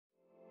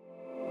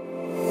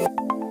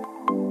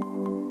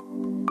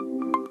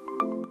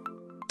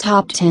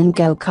Top 10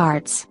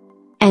 Go-Karts.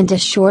 And a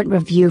short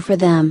review for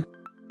them.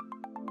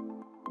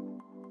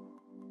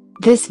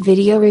 This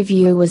video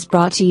review was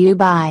brought to you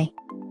by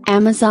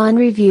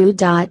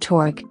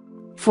AmazonReview.org.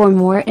 For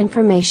more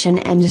information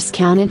and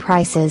discounted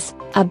prices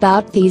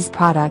about these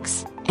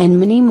products, and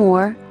many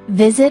more,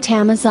 visit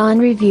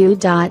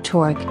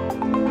AmazonReview.org.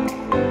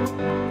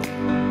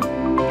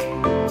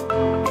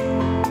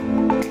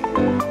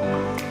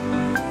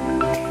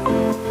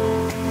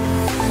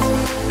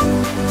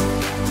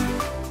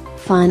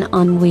 Fun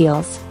on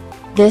wheels.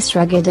 This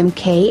rugged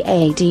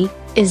MK80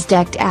 is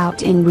decked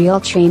out in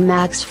Realtree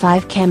Max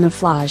 5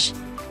 camouflage.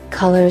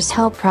 Colors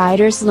help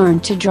riders learn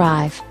to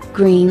drive.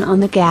 Green on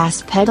the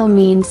gas pedal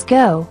means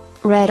go,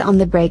 red on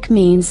the brake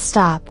means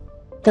stop.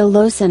 The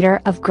low center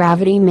of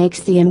gravity makes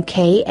the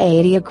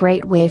MK80 a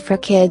great way for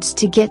kids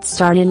to get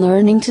started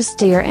learning to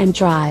steer and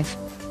drive.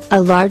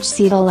 A large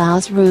seat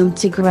allows room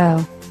to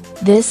grow.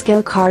 This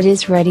go-kart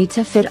is ready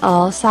to fit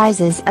all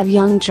sizes of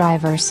young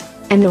drivers,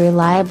 and a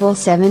reliable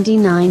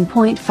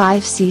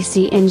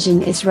 79.5cc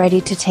engine is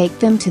ready to take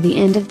them to the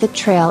end of the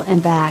trail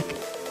and back.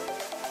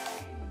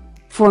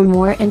 For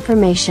more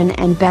information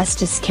and best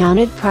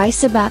discounted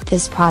price about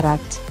this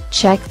product,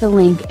 check the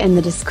link in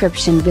the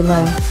description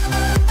below.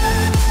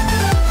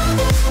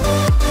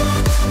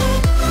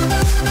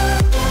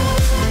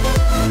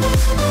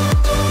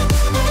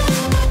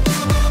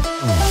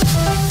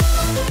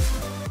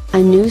 A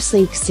new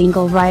sleek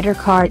single-rider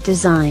kart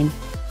design.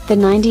 The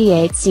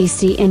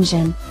 98cc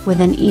engine, with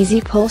an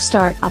easy pull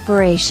start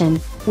operation,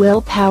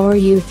 will power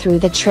you through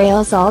the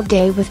trails all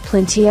day with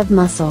plenty of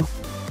muscle.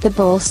 The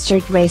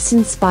bolstered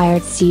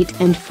race-inspired seat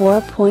and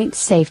 4-point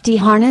safety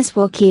harness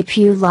will keep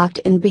you locked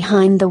in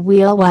behind the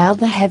wheel, while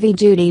the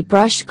heavy-duty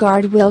brush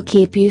guard will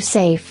keep you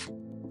safe.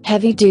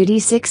 Heavy-duty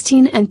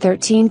 16 and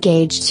 13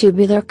 gauge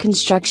tubular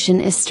construction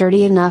is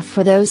sturdy enough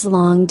for those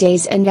long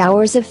days and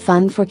hours of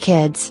fun for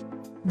kids.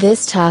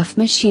 This tough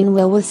machine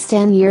will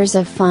withstand years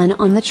of fun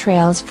on the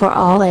trails for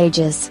all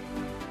ages.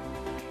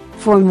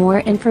 For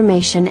more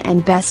information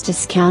and best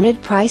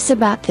discounted price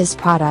about this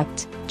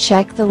product,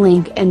 check the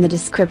link in the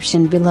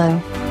description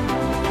below.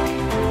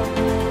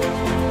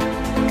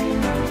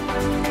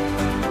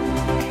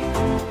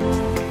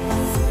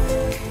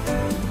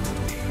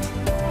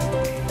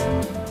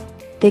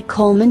 The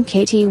Coleman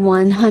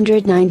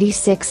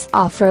KT196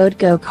 Off-Road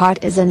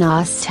Go-Kart is a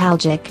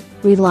nostalgic,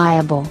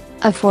 reliable,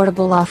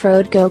 affordable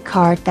off-road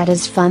go-kart that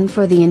is fun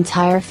for the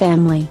entire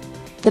family.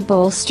 The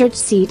bolstered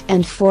seat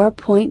and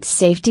 4-point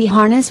safety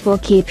harness will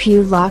keep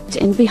you locked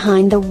in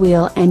behind the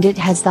wheel, and it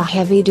has the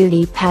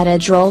heavy-duty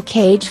padded roll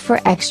cage for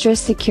extra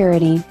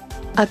security.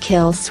 A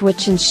kill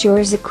switch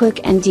ensures a quick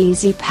and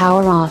easy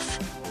power off.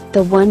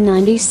 The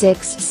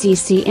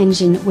 196cc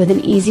engine with an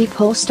easy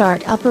pull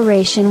start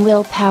operation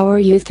will power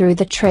you through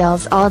the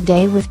trails all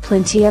day with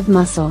plenty of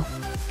muscle.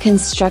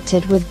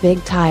 Constructed with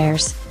big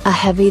tires, a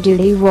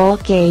heavy-duty roll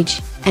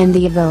cage, and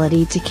the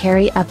ability to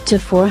carry up to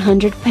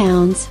 400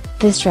 pounds,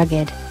 this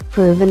rugged,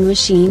 proven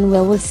machine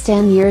will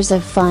withstand years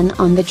of fun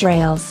on the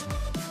trails.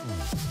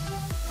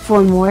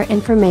 For more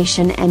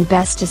information and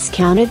best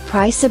discounted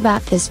price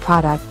about this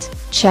product,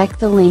 check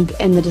the link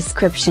in the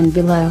description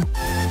below.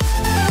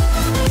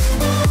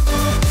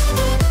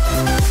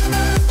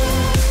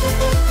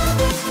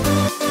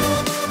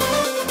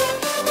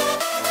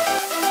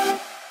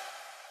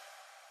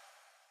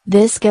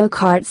 This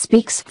go-kart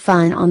speaks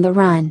fun on the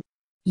run.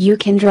 You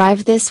can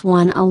drive this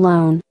one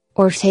alone,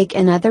 or take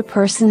another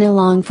person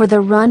along for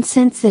the run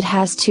since it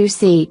has 2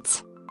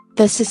 seats.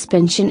 The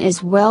suspension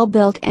is well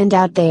built and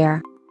out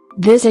there.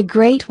 This is a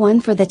great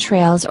one for the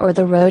trails or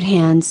the road,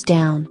 hands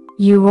down.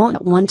 You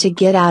won't want to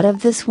get out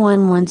of this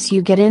one once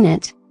you get in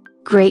it.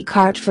 Great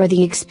kart for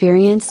the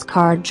experienced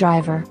kart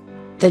driver.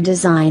 The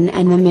design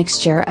and the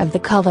mixture of the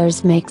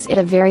colors makes it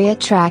a very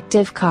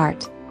attractive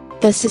kart.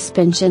 The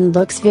suspension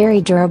looks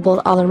very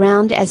durable all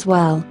around as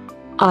well.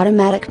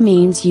 Automatic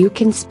means you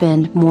can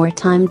spend more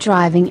time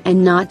driving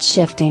and not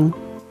shifting.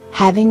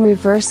 Having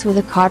reverse with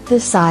a kart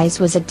this size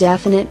was a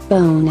definite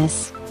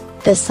bonus.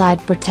 The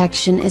side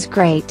protection is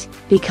great,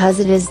 because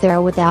it is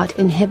there without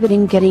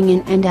inhibiting getting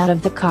in and out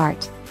of the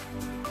kart.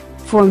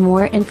 For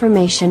more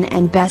information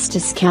and best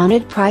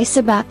discounted price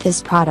about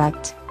this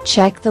product,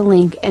 check the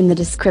link in the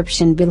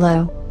description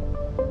below.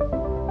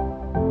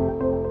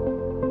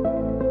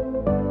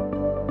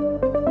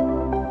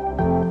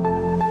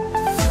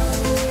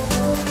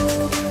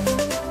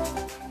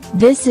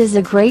 This is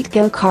a great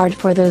go-kart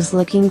for those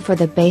looking for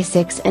the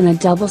basics in a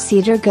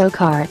double-seater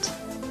go-kart.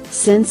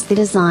 Since the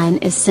design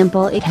is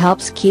simple, it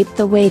helps keep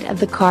the weight of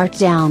the kart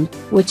down,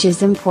 which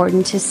is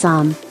important to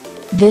some.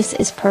 This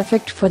is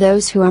perfect for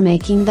those who are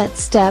making that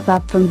step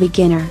up from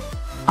beginner.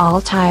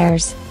 All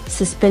tires,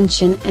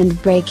 suspension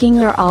and braking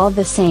are all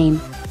the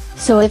same.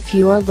 So if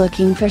you are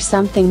looking for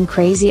something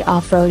crazy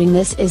off-roading,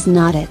 this is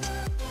not it.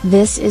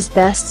 This is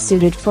best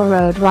suited for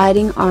road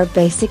riding or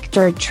basic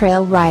dirt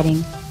trail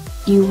riding.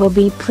 You will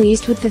be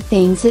pleased with the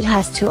things it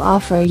has to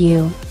offer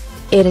you.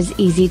 It is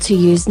easy to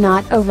use,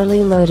 not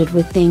overly loaded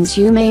with things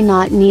you may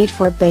not need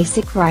for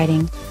basic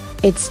riding.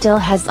 It still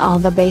has all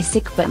the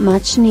basic but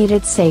much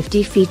needed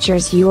safety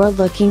features you are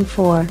looking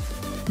for.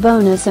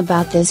 Bonus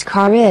about this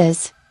car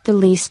is the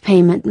lease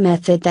payment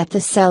method that the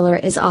seller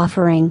is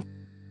offering.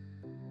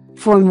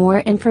 For more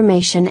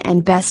information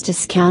and best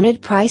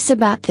discounted price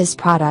about this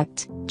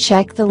product,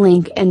 check the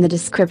link in the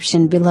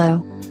description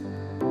below.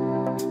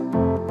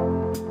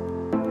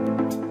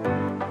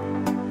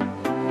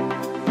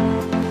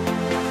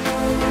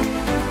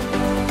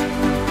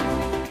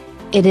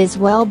 It is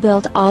well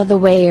built all the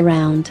way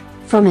around,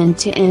 from end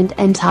to end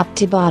and top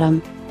to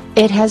bottom.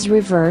 It has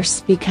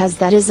reverse because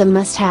that is a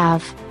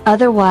must-have,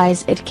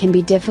 otherwise it can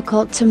be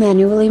difficult to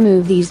manually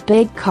move these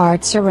big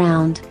carts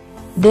around.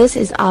 This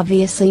is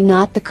obviously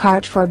not the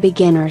cart for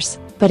beginners,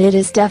 but it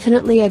is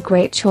definitely a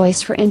great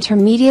choice for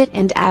intermediate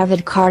and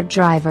avid kart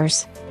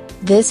drivers.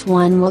 This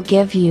one will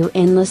give you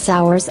endless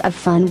hours of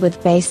fun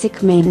with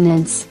basic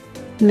maintenance.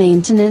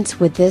 Maintenance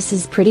with this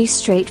is pretty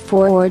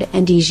straightforward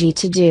and easy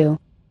to do.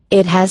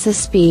 It has the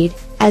speed,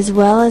 as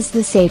well as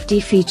the safety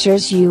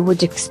features you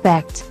would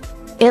expect.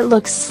 It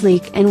looks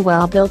sleek and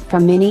well built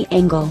from any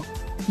angle.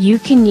 You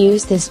can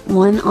use this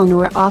one on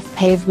or off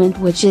pavement,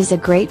 which is a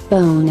great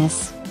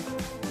bonus.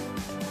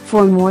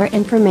 For more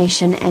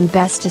information and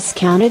best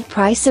discounted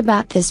price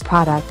about this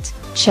product,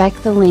 check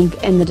the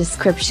link in the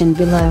description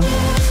below.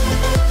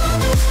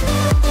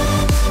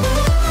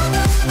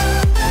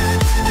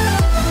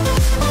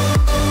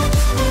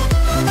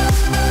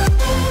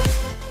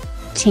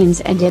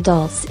 Teens and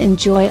adults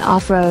enjoy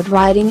off-road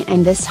riding,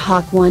 and this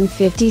Hawk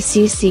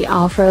 150cc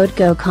off-road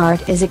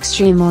go-kart is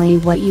extremely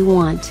what you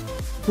want.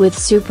 With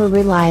super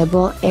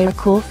reliable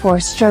air-cooled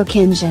 4-stroke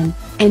engine,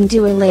 and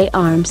dual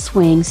arm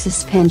swing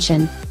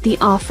suspension, the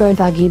off-road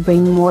buggy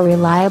brings more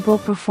reliable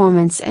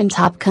performance and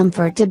top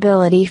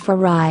comfortability for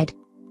ride.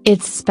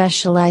 It's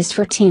specialized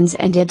for teens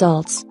and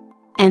adults.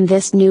 And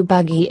this new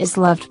buggy is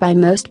loved by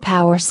most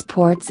power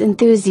sports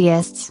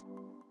enthusiasts.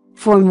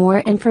 For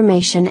more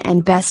information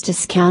and best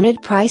discounted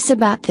price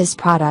about this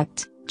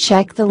product,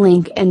 check the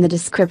link in the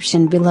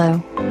description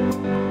below.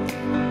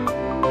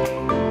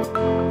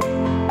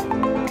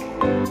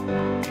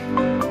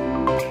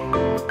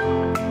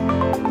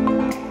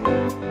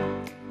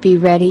 Be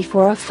ready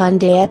for a fun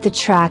day at the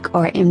track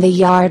or in the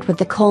yard with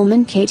the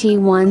Coleman KT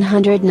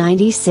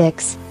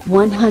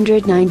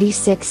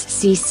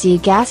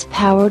 196cc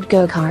gas-powered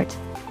go-kart.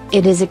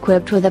 It is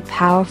equipped with a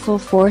powerful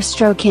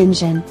 4-stroke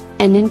engine,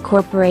 and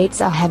incorporates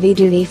a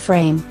heavy-duty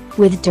frame,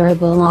 with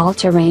durable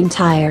all-terrain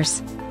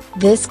tires.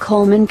 This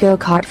Coleman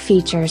go-kart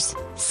features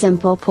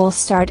simple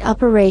pull-start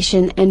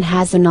operation and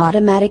has an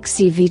automatic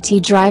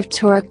CVT drive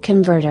torque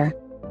converter.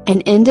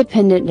 An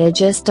independent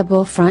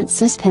adjustable front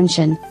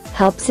suspension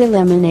helps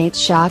eliminate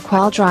shock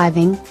while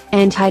driving,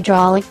 and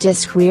hydraulic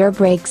disc rear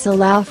brakes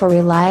allow for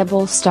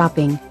reliable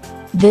stopping.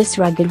 This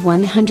rugged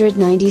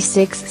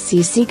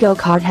 196cc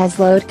go-kart has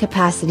load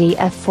capacity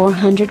of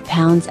 400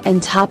 pounds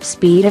and top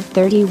speed of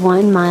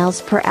 31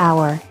 miles per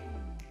hour.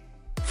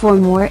 For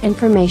more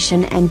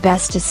information and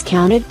best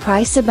discounted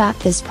price about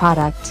this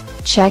product,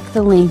 check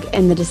the link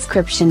in the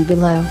description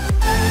below.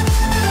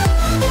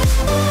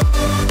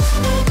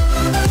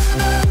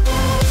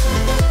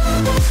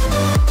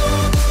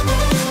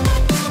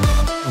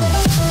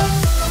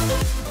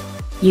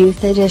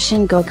 Youth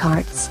Edition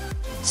Go-Karts.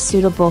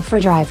 Suitable for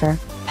driver,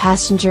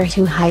 passenger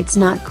who heights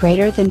not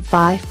greater than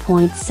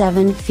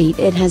 5.7 feet.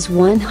 It has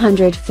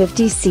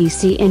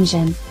 150cc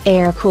engine,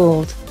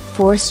 air-cooled,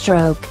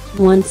 4-stroke,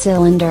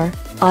 1-cylinder,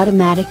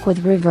 automatic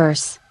with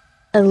reverse.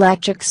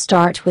 Electric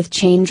start with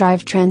chain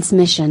drive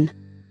transmission.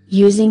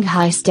 Using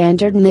high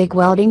standard MIG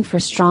welding for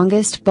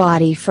strongest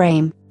body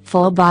frame,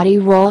 full body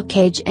roll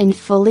cage and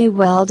fully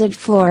welded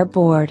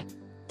floorboard.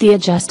 The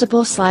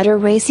adjustable slider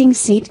racing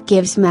seat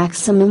gives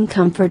maximum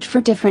comfort for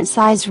different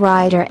size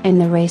rider,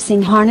 and the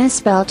racing harness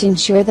belt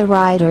ensure the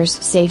rider's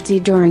safety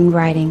during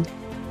riding.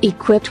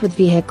 Equipped with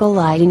vehicle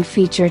lighting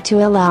feature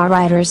to allow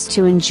riders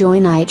to enjoy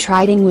night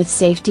riding with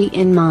safety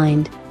in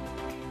mind.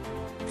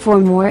 For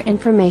more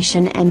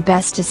information and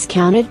best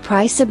discounted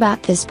price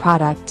about this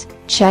product,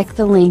 check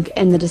the link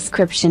in the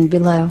description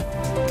below.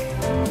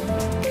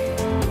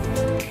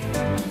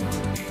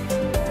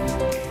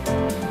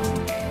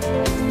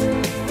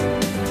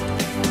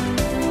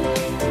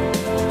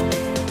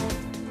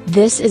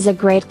 This is a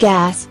great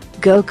gas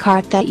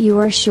go-kart that you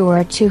are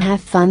sure to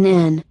have fun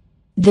in.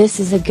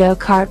 This is a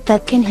go-kart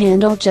that can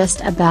handle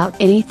just about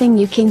anything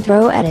you can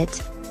throw at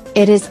it.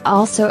 It is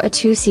also a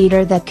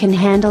 2-seater that can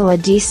handle a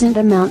decent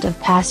amount of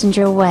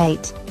passenger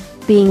weight.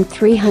 Being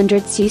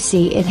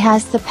 300cc, it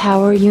has the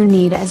power you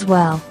need as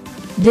well.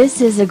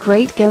 This is a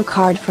great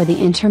go-kart for the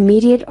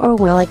intermediate or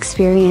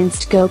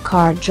well-experienced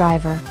go-kart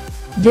driver.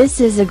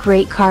 This is a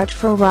great kart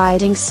for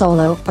riding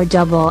solo or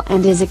double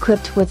and is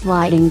equipped with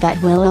lighting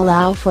that will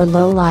allow for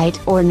low light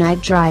or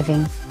night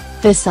driving.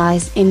 The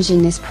size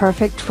engine is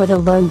perfect for the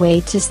low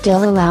weight to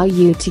still allow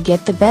you to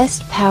get the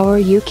best power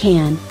you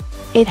can.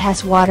 It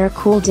has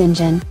water-cooled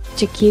engine,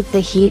 to keep the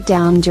heat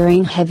down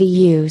during heavy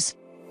use.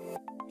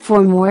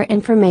 For more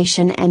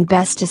information and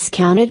best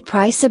discounted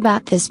price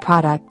about this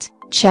product,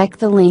 check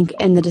the link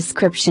in the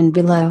description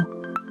below.